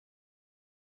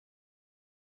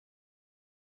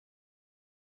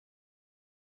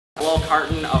little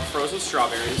carton of frozen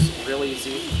strawberries, real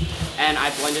easy, and I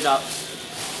blended up,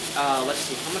 let's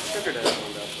see, how much sugar did I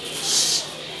blend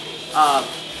up?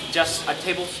 Just a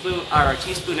tablespoon, or a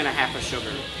teaspoon and a half of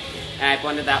sugar, and I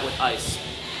blended that with ice.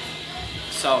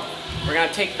 So we're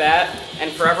gonna take that,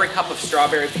 and for every cup of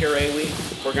strawberry puree,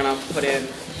 we're gonna put in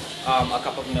a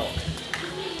cup of milk.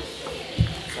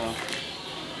 So,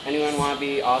 anyone want to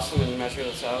be awesome and measure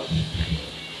this out?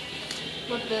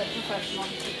 With the professional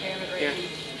prepare it right Here.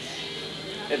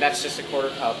 And that's just a quarter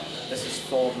cup. This is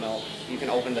full of milk. You can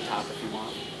open the top if you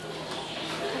want.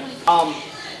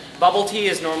 Bubble tea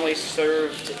is normally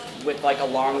served with like a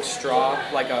long straw,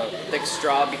 like a thick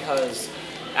straw, because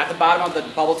at the bottom of the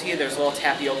bubble tea there's little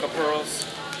tapioca pearls.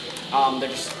 They're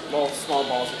just little small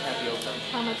balls of tapioca.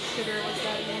 How much sugar was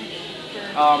that again?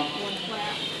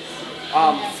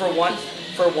 For one flat?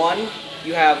 For one,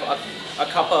 you have a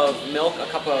cup of milk, a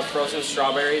cup of frozen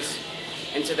strawberries.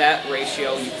 Into that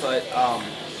ratio, you put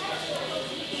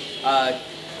a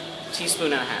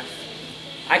teaspoon and a half.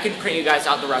 I can print you guys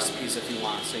out the recipes if you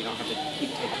want, so you don't have to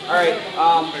keep taking. All right.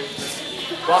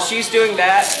 While she's doing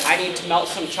that, I need to melt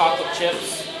some chocolate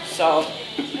chips. So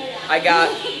I got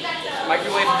a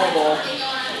microwavable bowl.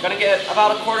 I'm gonna get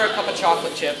about a quarter cup of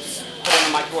chocolate chips. Put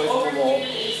in the microwavable bowl.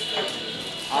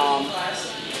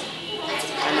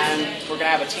 And then we're gonna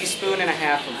have a teaspoon and a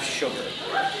half of sugar.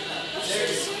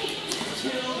 Here's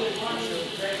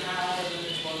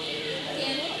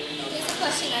a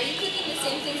question. Are you cooking the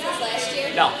same things as last year?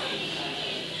 No.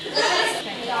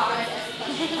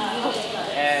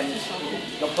 And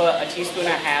you'll put a teaspoon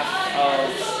and a half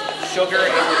of sugar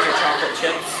in with your chocolate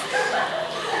chips.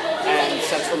 And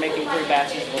since we're making 3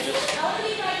 batches, we'll just...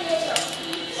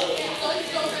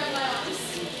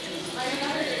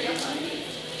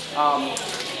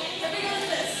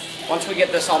 once we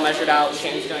get this all measured out,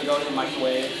 Shane's going to go to the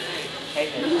microwave. Hey.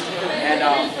 And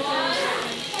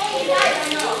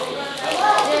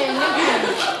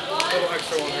little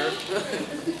extra one here.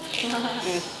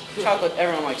 chocolate,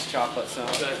 everyone likes chocolate, so I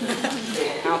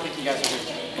don't think you guys are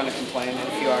going to complain. And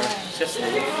if you are, just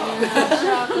leave.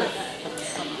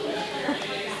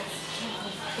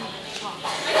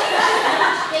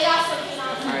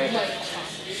 Alright,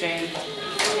 Shane,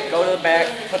 go to the back,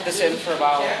 put this in for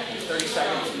about 30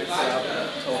 seconds, mix it up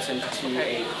until it's into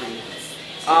a cream.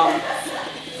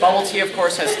 Bubble tea, of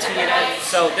course, has tea in it,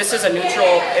 so this is a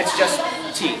neutral, it's just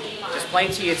tea. Just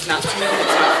plain tea, it's not sweet,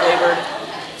 it's not flavored.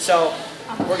 So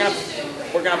we're gonna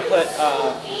put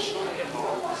a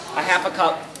half a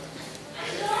cup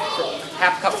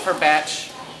per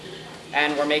batch,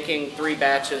 and we're making 3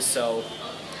 batches, so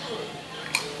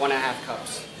 1.5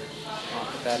 cups. I'll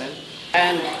put that in.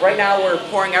 And right now we're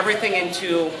pouring everything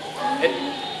into it,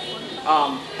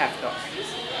 half cup.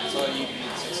 So you can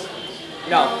eat 6.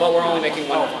 No, but we're only making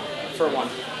one for one.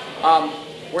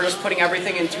 We're just putting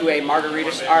everything into a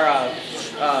margarita or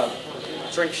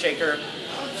drink shaker.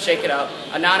 Shake it up.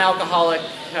 A non-alcoholic,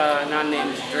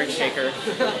 non-named drink shaker,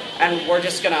 and we're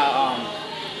just gonna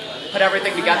put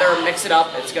everything together, mix it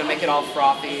up. It's gonna make it all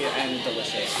frothy and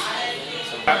delicious.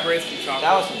 That raised some chocolate.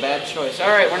 That was a bad choice.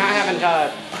 All right, we're not having.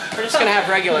 We're just gonna have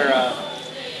regular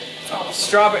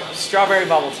strawberry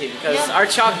bubble tea because our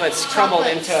chocolate's crumbled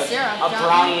into a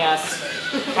brownie-esque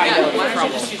kind of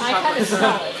crumble.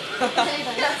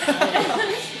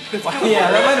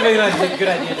 Yeah, that might have been a good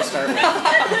idea to start with.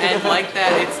 And like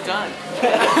that, it's done.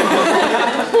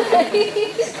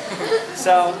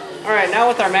 So, all right, now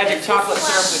with our magic chocolate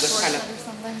syrup,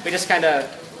 we just kind of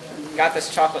got this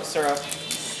chocolate syrup.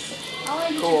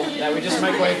 Cool. That we just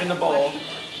microwaved in the bowl.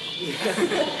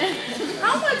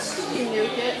 How much did you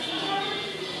nuke it?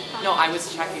 No, I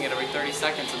was checking it every 30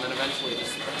 seconds and then eventually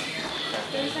just...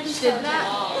 Did that?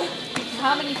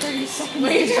 How many 30 seconds?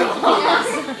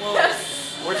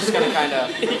 We're just gonna kind of.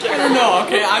 I don't know,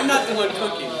 okay? I'm not the one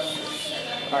cooking.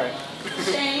 All right.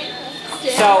 Shane,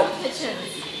 So, kitchens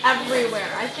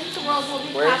everywhere. I think the world will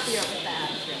be happier with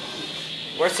that.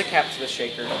 Where's the cap to the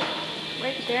shaker?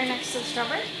 Right there next to the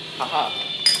strawberry. Haha.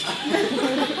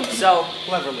 So,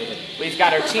 Cleverly hidden. we've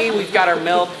got our tea, we've got our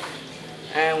milk,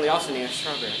 and we also need a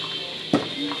strawberry.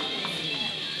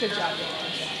 Good job.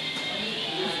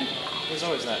 There's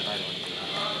always that night.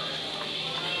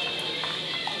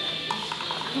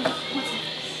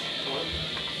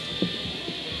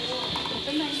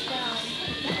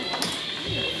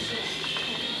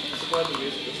 Glad to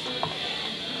use it this time.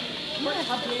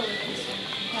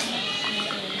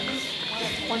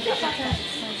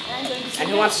 And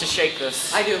who wants to shake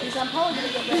this? I do. I'm probably going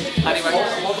to get ready. How do you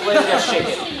recommend? Hold the lid and just shake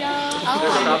it.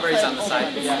 There's strawberries on the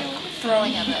side. Yeah.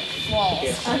 Throwing them at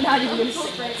walls. I'm not even going to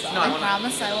spray it. No, I I want to...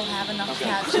 promise I will have enough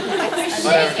catch. Whatever.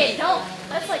 Shake it, don't.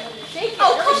 That's like Shake it.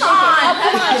 Oh, come on.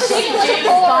 Come on, shake it like a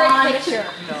Polaroid picture.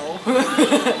 No.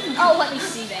 Oh, let me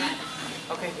see that.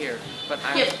 Okay, here. But I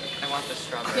want the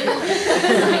strawberry.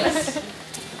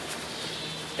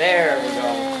 There we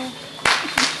go.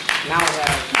 Now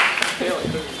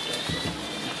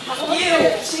we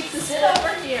have. Sit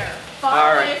over here. Far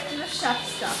All away right. from the chef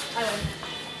stuff. I win.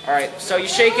 All right, so you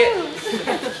shake it. I'm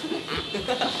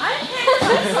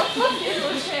handing myself up into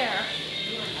a chair.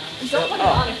 Don't put it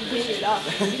on if you can't get it up.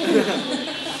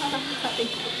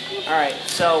 All right,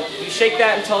 so you shake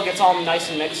that until it gets all nice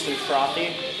and mixed and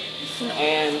frothy.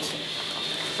 And Is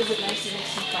it nice and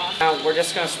mixed and frothy? now we're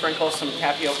just gonna sprinkle some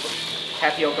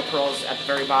tapioca pearls at the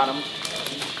very bottom.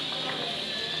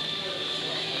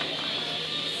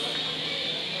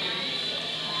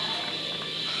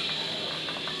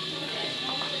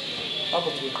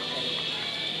 Bubble tea.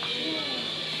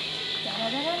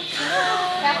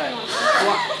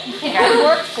 I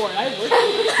worked for it. I worked for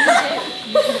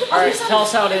it. All right, tell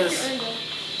us how it is.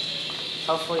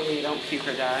 Hopefully you don't puke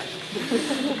or die.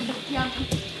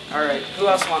 All right, who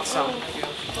else wants some?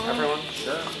 Everyone?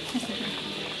 Sure.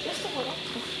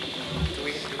 Do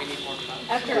we need more time?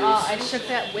 After I shook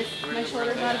that with my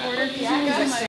shoulders out of order. Yeah,